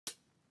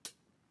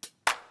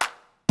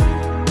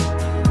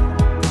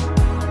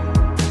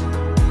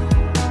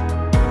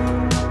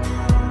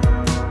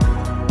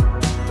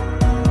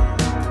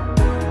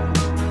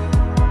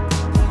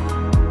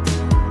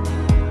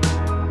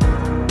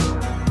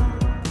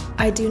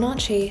I do not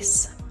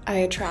chase, I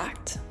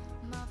attract.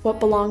 What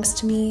belongs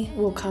to me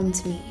will come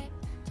to me.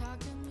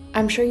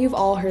 I'm sure you've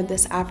all heard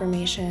this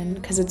affirmation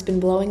because it's been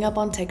blowing up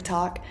on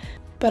TikTok,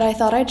 but I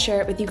thought I'd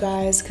share it with you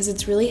guys because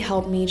it's really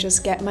helped me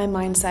just get my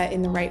mindset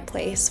in the right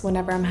place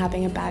whenever I'm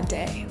having a bad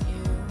day.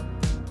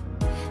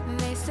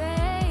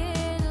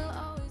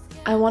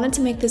 I wanted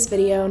to make this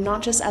video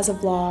not just as a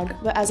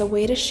vlog, but as a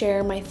way to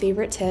share my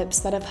favorite tips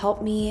that have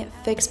helped me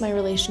fix my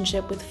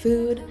relationship with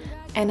food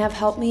and have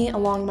helped me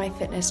along my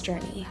fitness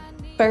journey.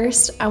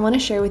 First, I want to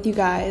share with you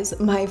guys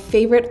my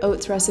favorite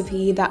oats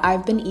recipe that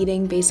I've been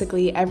eating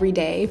basically every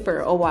day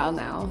for a while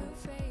now.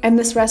 And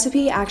this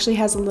recipe actually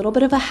has a little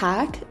bit of a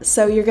hack,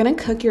 so you're gonna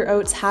cook your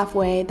oats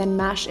halfway, then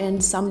mash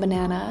in some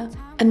banana.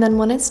 And then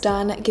when it's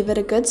done, give it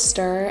a good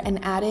stir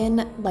and add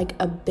in like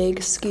a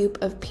big scoop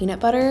of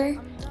peanut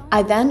butter.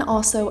 I then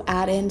also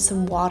add in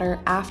some water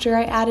after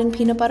I add in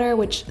peanut butter,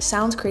 which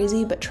sounds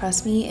crazy, but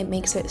trust me, it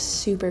makes it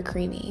super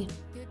creamy.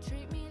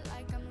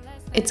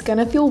 It's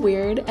gonna feel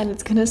weird and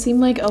it's gonna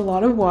seem like a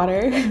lot of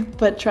water,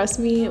 but trust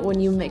me, when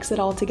you mix it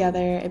all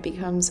together, it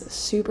becomes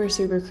super,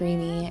 super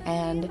creamy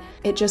and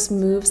it just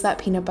moves that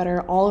peanut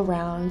butter all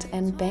around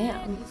and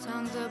bam.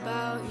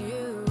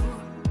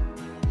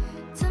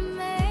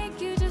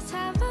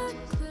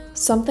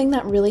 Something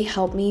that really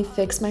helped me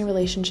fix my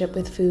relationship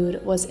with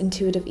food was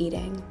intuitive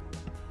eating.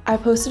 I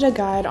posted a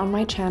guide on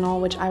my channel,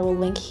 which I will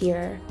link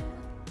here.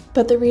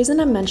 But the reason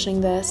I'm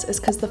mentioning this is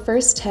because the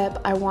first tip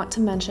I want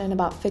to mention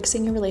about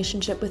fixing your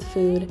relationship with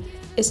food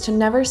is to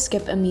never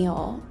skip a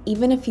meal,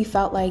 even if you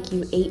felt like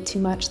you ate too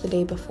much the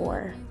day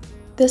before.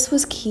 This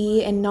was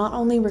key in not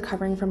only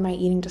recovering from my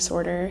eating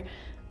disorder,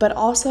 but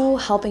also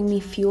helping me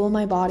fuel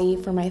my body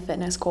for my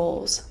fitness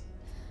goals.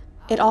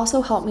 It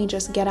also helped me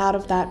just get out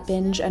of that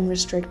binge and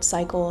restrict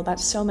cycle that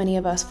so many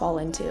of us fall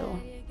into.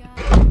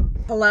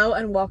 Hello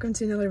and welcome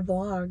to another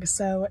vlog.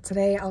 So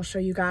today I'll show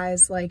you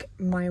guys like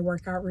my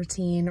workout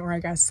routine, or I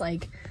guess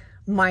like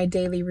my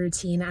daily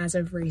routine as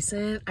of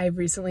recent. I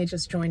recently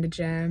just joined a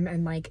gym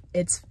and like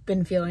it's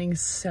been feeling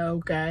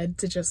so good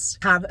to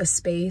just have a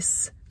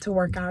space to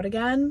work out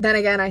again. Then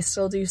again, I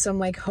still do some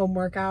like home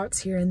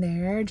workouts here and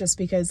there just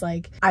because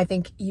like I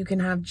think you can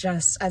have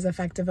just as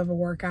effective of a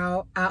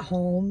workout at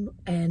home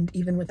and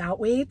even without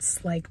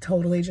weights. Like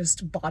totally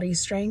just body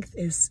strength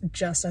is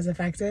just as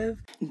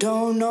effective.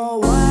 Don't know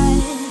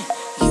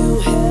what you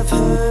have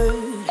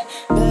heard,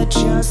 but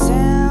you're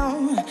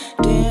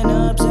sounding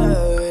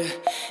absurd.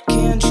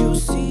 Can't you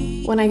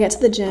see? When I get to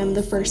the gym,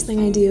 the first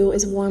thing I do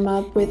is warm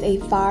up with a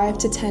 5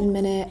 to 10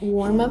 minute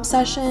warm-up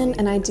session,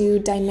 and I do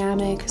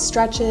dynamic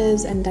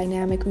stretches and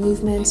dynamic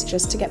movements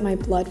just to get my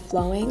blood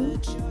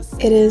flowing.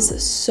 It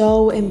is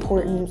so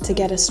important to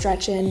get a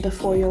stretch in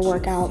before your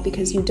workout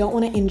because you don't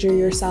want to injure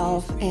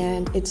yourself,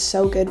 and it's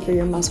so good for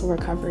your muscle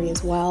recovery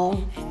as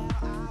well.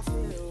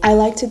 I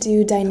like to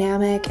do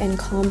dynamic and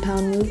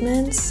compound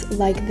movements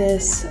like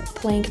this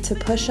plank to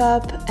push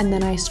up, and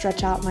then I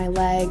stretch out my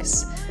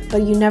legs,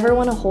 but you never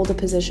want to hold a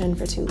position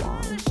for too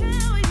long.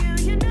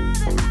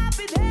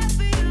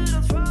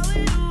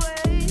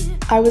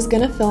 I was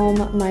gonna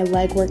film my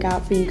leg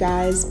workout for you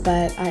guys,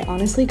 but I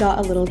honestly got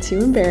a little too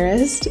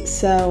embarrassed,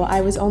 so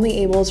I was only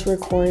able to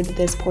record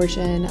this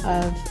portion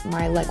of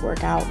my leg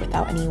workout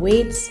without any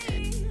weights.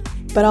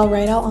 But I'll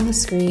write out on the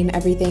screen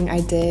everything I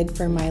did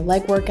for my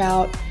leg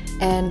workout.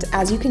 And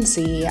as you can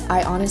see,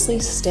 I honestly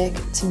stick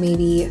to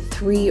maybe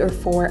 3 or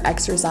 4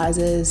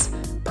 exercises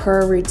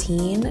per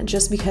routine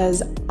just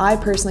because I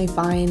personally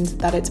find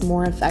that it's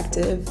more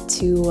effective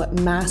to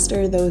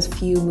master those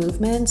few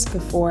movements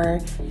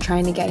before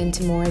trying to get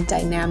into more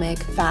dynamic,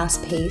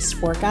 fast-paced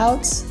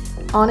workouts.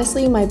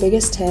 Honestly, my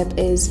biggest tip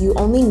is you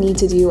only need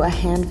to do a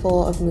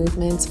handful of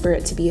movements for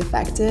it to be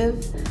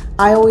effective.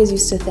 I always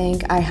used to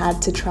think I had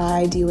to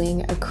try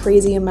doing a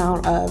crazy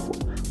amount of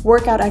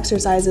workout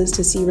exercises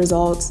to see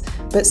results,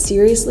 but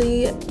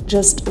seriously,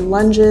 just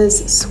lunges,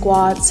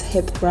 squats,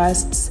 hip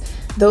thrusts,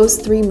 those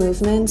 3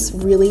 movements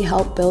really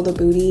help build a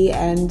booty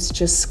and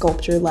just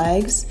sculpt your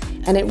legs,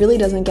 and it really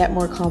doesn't get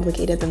more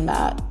complicated than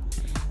that.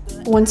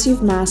 Once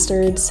you've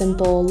mastered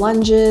simple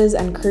lunges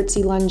and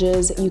curtsy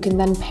lunges, you can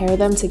then pair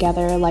them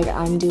together like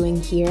I'm doing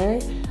here.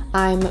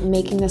 I'm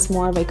making this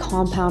more of a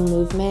compound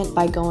movement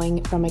by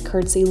going from a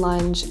curtsy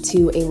lunge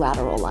to a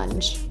lateral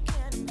lunge.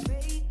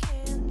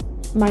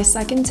 My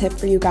second tip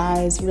for you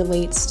guys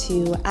relates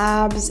to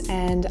abs,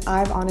 and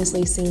I've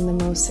honestly seen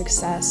the most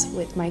success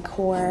with my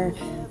core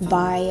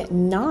by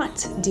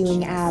not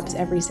doing abs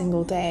every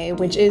single day,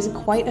 which is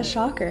quite a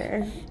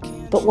shocker.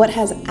 But what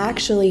has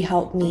actually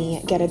helped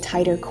me get a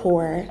tighter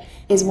core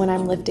is when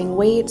I'm lifting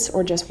weights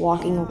or just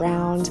walking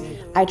around,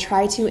 I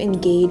try to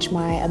engage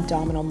my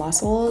abdominal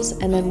muscles,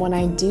 and then when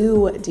I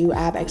do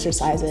ab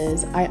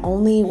exercises, I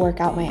only work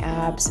out my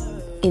abs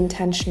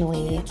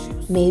intentionally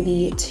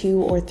maybe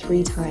 2 or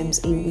 3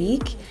 times a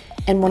week.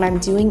 And when I'm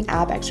doing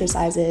ab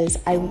exercises,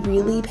 I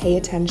really pay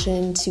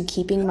attention to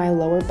keeping my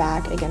lower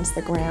back against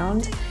the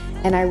ground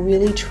and I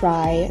really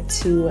try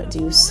to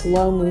do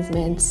slow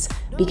movements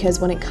because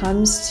when it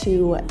comes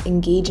to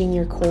engaging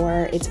your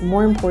core, it's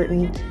more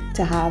important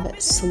to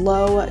have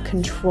slow,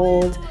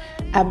 controlled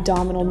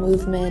abdominal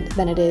movement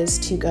than it is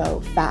to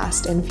go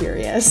fast and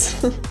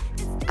furious.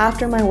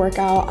 After my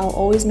workout, I'll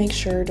always make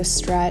sure to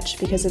stretch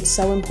because it's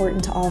so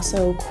important to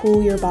also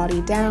cool your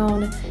body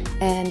down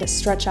and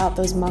stretch out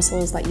those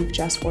muscles that you've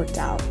just worked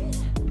out.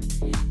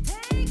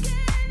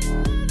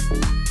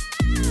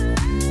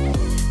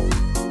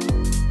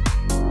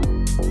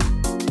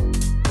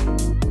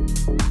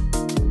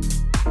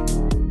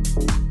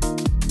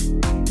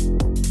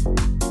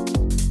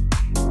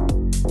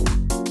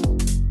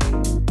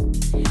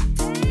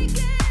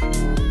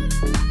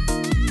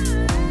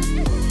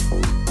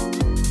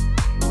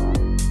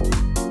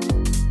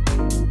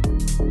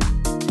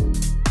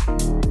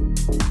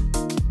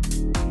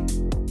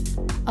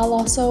 I'll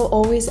also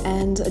always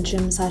end a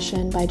gym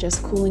session by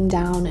just cooling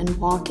down and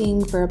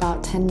walking for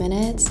about 10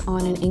 minutes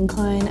on an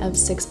incline of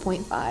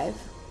 6.5.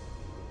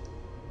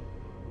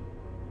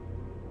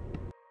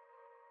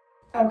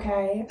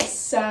 Okay,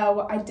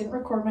 so I didn't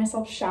record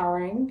myself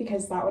showering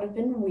because that would have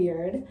been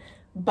weird,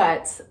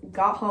 but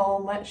got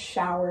home,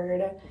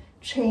 showered,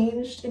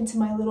 changed into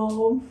my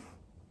little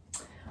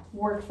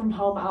work from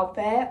home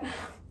outfit.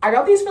 I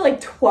got these for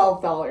like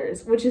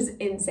 $12, which is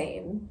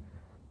insane.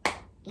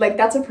 Like,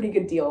 that's a pretty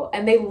good deal.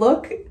 And they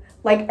look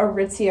like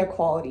Aritzia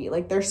quality.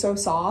 Like, they're so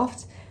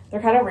soft. They're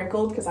kind of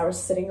wrinkled because I was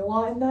sitting a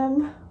lot in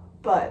them,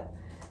 but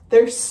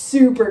they're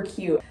super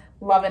cute.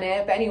 Loving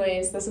it. But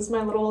anyways, this is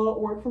my little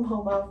work from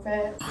home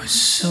outfit.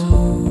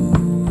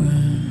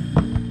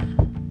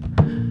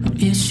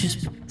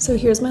 So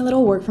here's my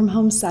little work from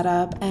home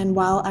setup, and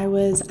while I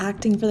was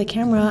acting for the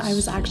camera, I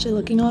was actually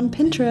looking on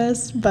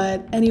Pinterest,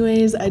 but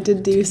anyways, I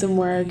did do some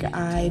work.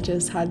 I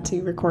just had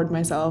to record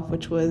myself,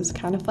 which was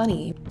kind of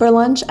funny. For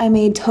lunch, I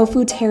made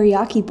tofu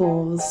teriyaki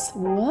bowls.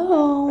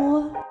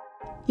 Whoa!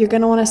 You're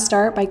gonna wanna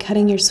start by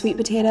cutting your sweet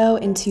potato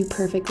into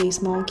perfectly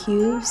small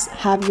cubes.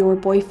 Have your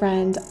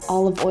boyfriend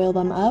olive oil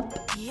them up.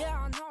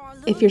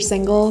 If you're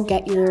single,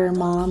 get your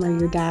mom or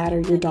your dad or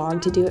your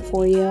dog to do it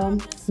for you.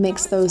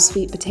 Mix those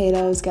sweet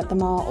potatoes, get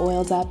them all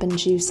oiled up and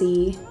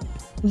juicy.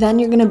 Then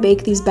you're gonna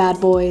bake these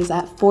bad boys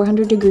at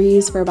 400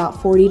 degrees for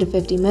about 40 to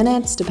 50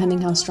 minutes, depending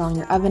how strong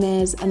your oven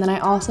is. And then I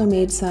also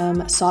made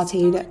some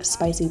sauteed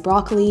spicy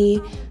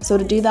broccoli. So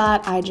to do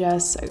that, I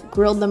just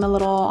grilled them a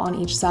little on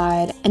each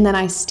side, and then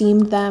I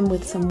steamed them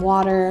with some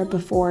water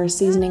before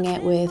seasoning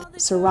it with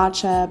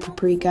sriracha,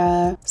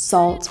 paprika,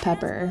 salt,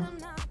 pepper.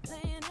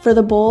 For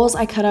the bowls,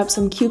 I cut up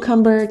some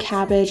cucumber,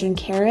 cabbage, and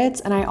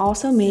carrots, and I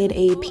also made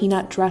a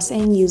peanut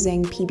dressing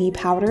using PB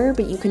powder,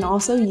 but you can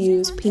also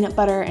use peanut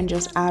butter and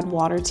just add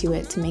water to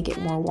it to make it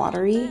more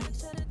watery.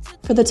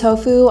 For the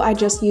tofu, I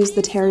just used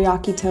the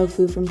teriyaki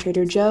tofu from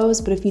Trader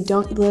Joe's, but if you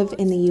don't live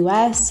in the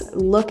US,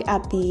 look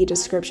at the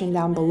description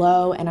down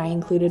below, and I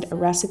included a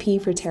recipe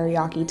for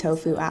teriyaki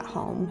tofu at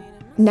home.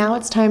 Now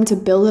it's time to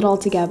build it all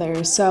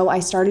together. So I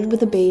started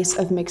with a base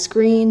of mixed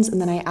greens,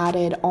 and then I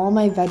added all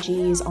my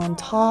veggies on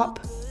top.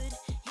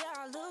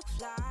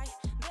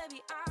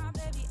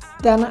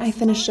 Then I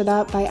finished it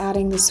up by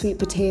adding the sweet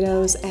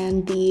potatoes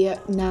and the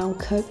now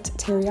cooked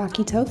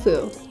teriyaki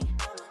tofu.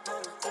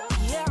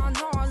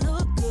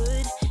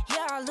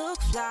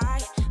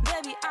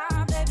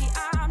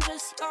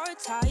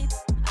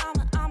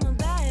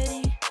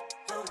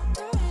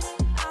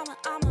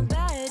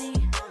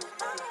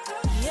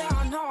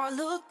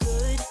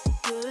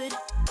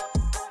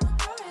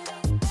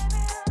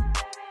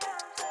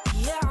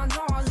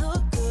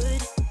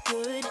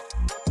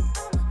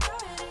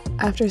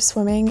 After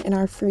swimming in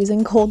our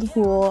freezing cold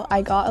pool,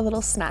 I got a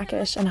little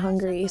snackish and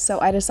hungry, so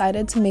I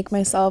decided to make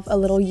myself a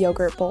little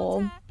yogurt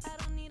bowl.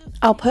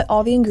 I'll put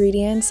all the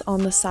ingredients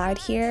on the side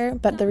here,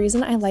 but the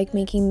reason I like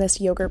making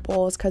this yogurt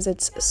bowl is because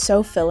it's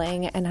so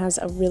filling and has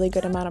a really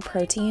good amount of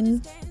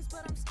protein.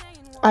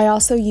 I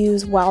also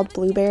use wild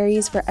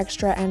blueberries for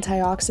extra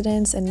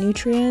antioxidants and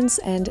nutrients,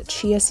 and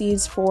chia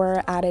seeds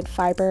for added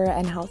fiber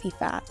and healthy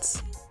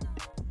fats.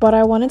 But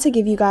I wanted to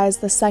give you guys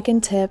the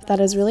second tip that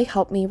has really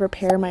helped me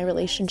repair my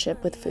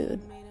relationship with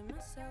food.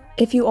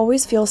 If you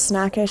always feel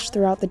snackish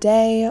throughout the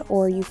day,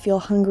 or you feel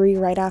hungry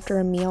right after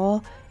a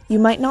meal, you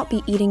might not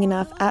be eating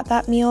enough at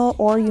that meal,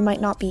 or you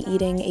might not be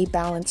eating a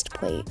balanced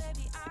plate.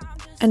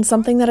 And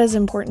something that is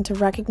important to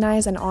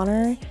recognize and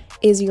honor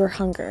is your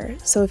hunger.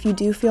 So if you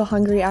do feel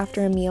hungry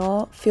after a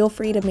meal, feel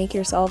free to make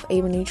yourself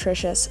a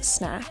nutritious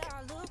snack.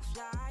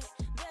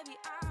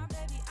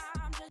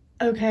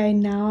 Okay,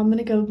 now I'm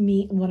gonna go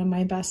meet one of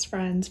my best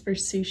friends for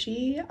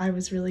sushi. I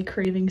was really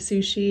craving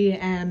sushi,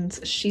 and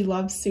she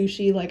loves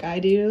sushi like I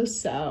do,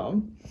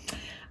 so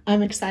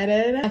I'm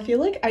excited. I feel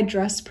like I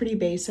dress pretty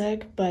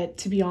basic, but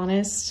to be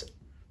honest,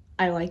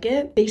 I like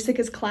it. Basic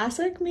is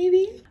classic,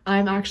 maybe?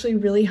 I'm actually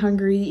really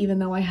hungry, even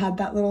though I had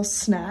that little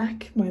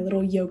snack, my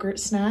little yogurt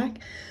snack.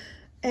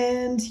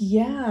 And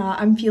yeah,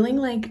 I'm feeling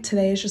like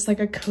today is just like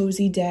a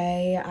cozy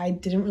day. I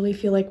didn't really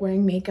feel like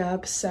wearing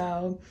makeup,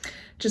 so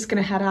just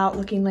gonna head out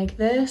looking like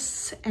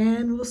this,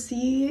 and we'll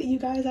see you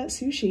guys at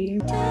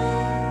sushi.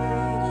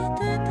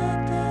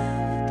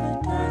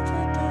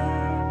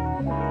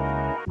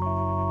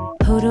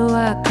 Who do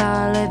I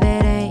call if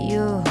it ain't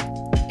you?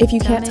 If you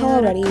can't tell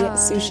already,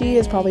 sushi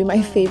is probably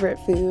my favorite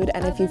food,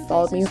 and if you've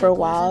followed me for a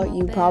while,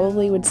 you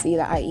probably would see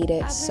that I eat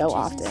it so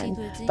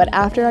often. But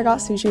after I got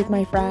sushi with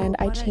my friend,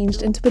 I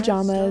changed into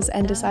pajamas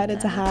and decided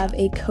to have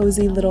a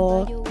cozy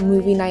little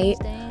movie night.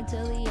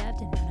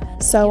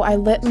 So I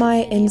lit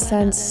my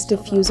incense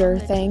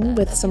diffuser thing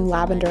with some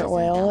lavender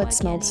oil. It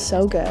smelled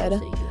so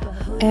good.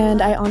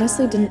 And I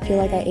honestly didn't feel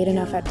like I ate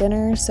enough at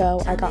dinner,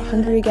 so I got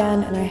hungry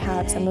again and I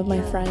had some of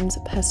my friend's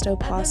pesto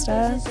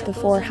pasta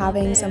before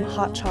having some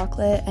hot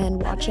chocolate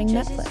and watching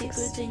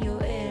Netflix.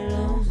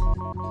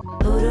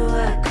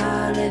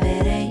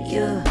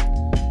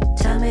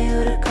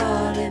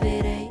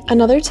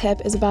 Another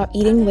tip is about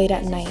eating late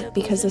at night,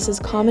 because this is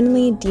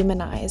commonly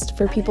demonized,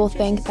 for people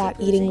think that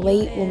eating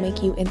late will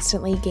make you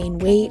instantly gain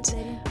weight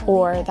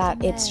or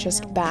that it's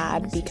just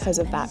bad because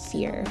of that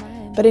fear.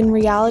 But in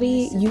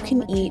reality, you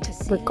can eat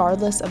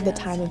regardless of the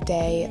time of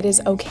day. It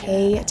is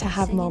okay to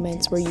have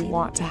moments where you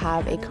want to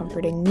have a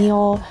comforting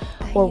meal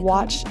or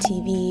watch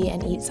TV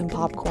and eat some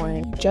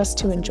popcorn just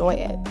to enjoy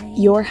it.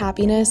 Your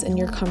happiness and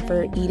your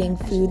comfort eating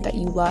food that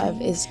you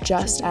love is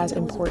just as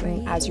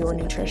important as your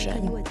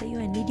nutrition.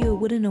 You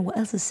wouldn't know what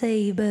else to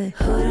say, but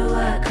who do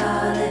I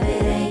call if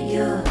it ain't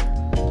you?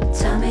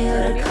 Tell me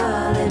who to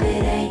call if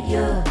it ain't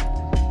you.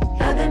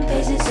 I've been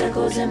pacing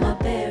circles in my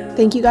bedroom.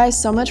 Thank you guys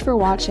so much for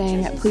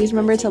watching. Please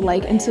remember to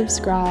like and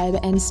subscribe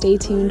and stay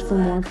tuned for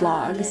more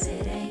vlogs.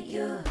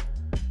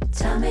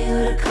 Tell me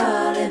who to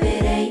call if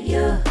it ain't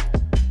you.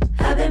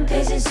 I've been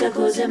pacing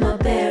circles in my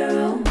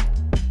bedroom.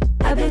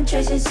 I've been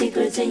tracing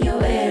secrets in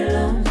your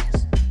heirloom.